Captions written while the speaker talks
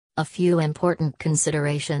A few important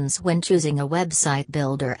considerations when choosing a website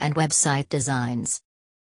builder and website designs.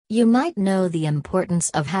 You might know the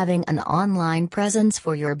importance of having an online presence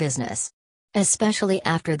for your business. Especially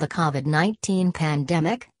after the COVID-19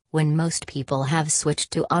 pandemic, when most people have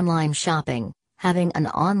switched to online shopping, having an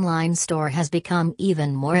online store has become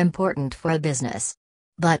even more important for a business.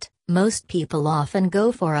 But, most people often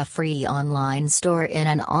go for a free online store in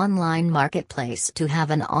an online marketplace to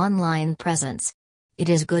have an online presence. It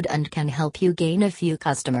is good and can help you gain a few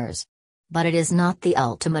customers. But it is not the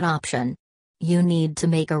ultimate option. You need to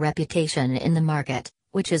make a reputation in the market,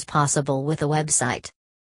 which is possible with a website.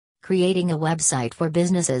 Creating a website for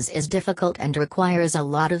businesses is difficult and requires a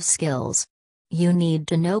lot of skills. You need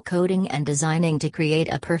to know coding and designing to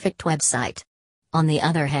create a perfect website. On the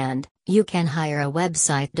other hand, you can hire a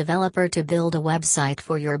website developer to build a website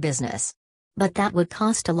for your business. But that would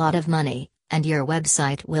cost a lot of money, and your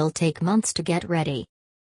website will take months to get ready.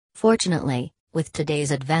 Fortunately, with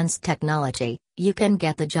today's advanced technology, you can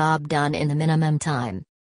get the job done in the minimum time.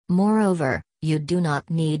 Moreover, you do not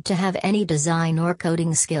need to have any design or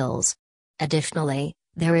coding skills. Additionally,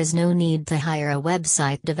 there is no need to hire a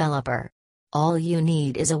website developer. All you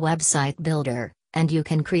need is a website builder, and you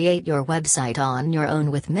can create your website on your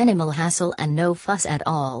own with minimal hassle and no fuss at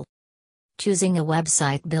all. Choosing a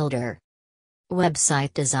website builder.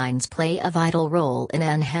 Website designs play a vital role in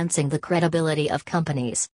enhancing the credibility of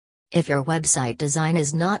companies. If your website design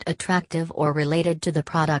is not attractive or related to the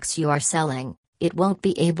products you are selling, it won't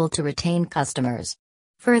be able to retain customers.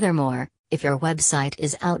 Furthermore, if your website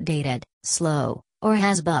is outdated, slow, or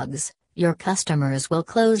has bugs, your customers will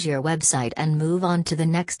close your website and move on to the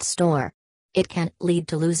next store. It can lead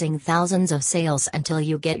to losing thousands of sales until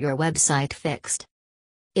you get your website fixed.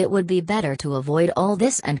 It would be better to avoid all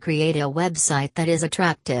this and create a website that is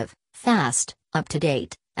attractive, fast,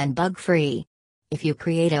 up-to-date, and bug-free. If you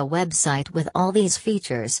create a website with all these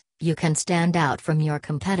features, you can stand out from your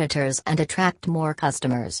competitors and attract more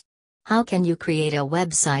customers. How can you create a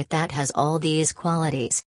website that has all these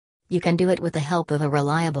qualities? You can do it with the help of a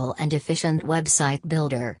reliable and efficient website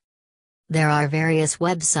builder. There are various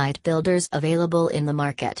website builders available in the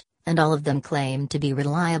market, and all of them claim to be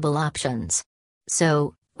reliable options.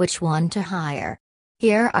 So, which one to hire?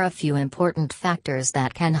 Here are a few important factors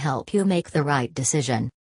that can help you make the right decision.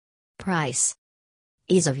 Price.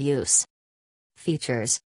 Ease of use.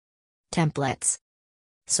 Features. Templates.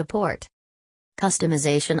 Support.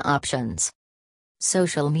 Customization options.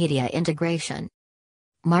 Social media integration.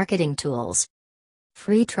 Marketing tools.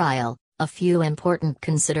 Free trial. A few important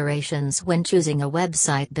considerations when choosing a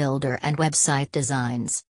website builder and website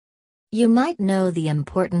designs. You might know the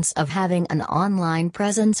importance of having an online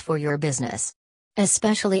presence for your business.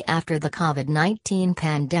 Especially after the COVID-19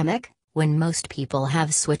 pandemic, when most people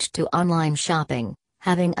have switched to online shopping,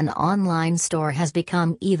 having an online store has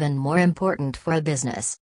become even more important for a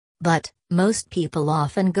business. But, most people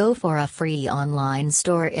often go for a free online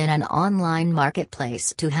store in an online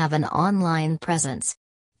marketplace to have an online presence.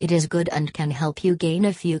 It is good and can help you gain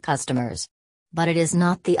a few customers. But it is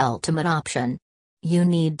not the ultimate option. You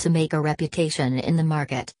need to make a reputation in the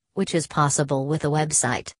market, which is possible with a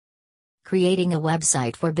website. Creating a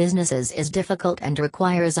website for businesses is difficult and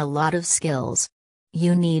requires a lot of skills.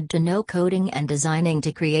 You need to know coding and designing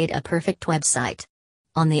to create a perfect website.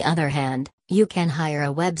 On the other hand, you can hire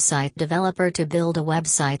a website developer to build a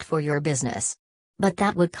website for your business. But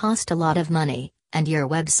that would cost a lot of money, and your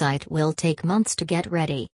website will take months to get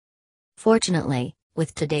ready. Fortunately,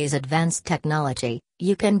 with today's advanced technology,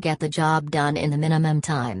 you can get the job done in the minimum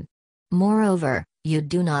time. Moreover, you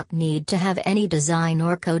do not need to have any design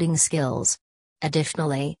or coding skills.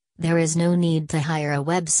 Additionally, there is no need to hire a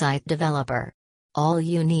website developer. All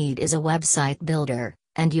you need is a website builder,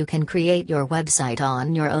 and you can create your website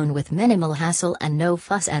on your own with minimal hassle and no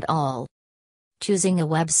fuss at all. Choosing a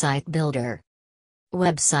website builder.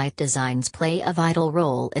 Website designs play a vital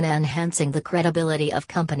role in enhancing the credibility of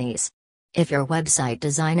companies. If your website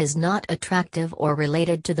design is not attractive or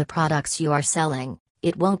related to the products you are selling,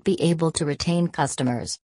 it won't be able to retain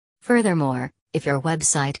customers. Furthermore, if your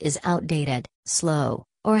website is outdated, slow,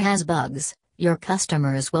 or has bugs, your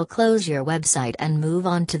customers will close your website and move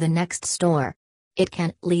on to the next store. It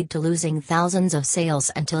can lead to losing thousands of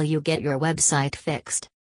sales until you get your website fixed.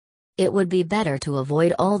 It would be better to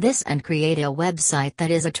avoid all this and create a website that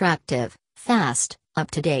is attractive, fast,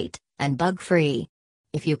 up-to-date, and bug-free.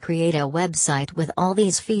 If you create a website with all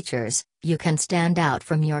these features, you can stand out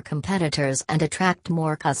from your competitors and attract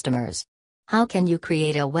more customers. How can you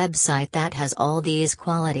create a website that has all these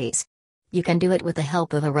qualities? You can do it with the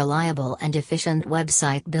help of a reliable and efficient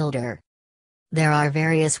website builder. There are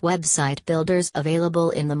various website builders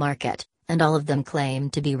available in the market, and all of them claim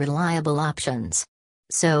to be reliable options.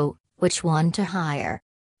 So, which one to hire?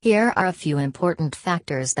 Here are a few important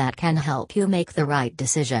factors that can help you make the right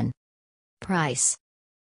decision. Price.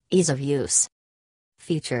 Ease of use.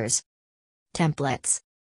 Features. Templates.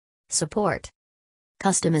 Support.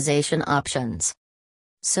 Customization options.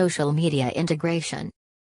 Social media integration.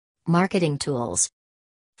 Marketing tools.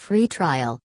 Free trial.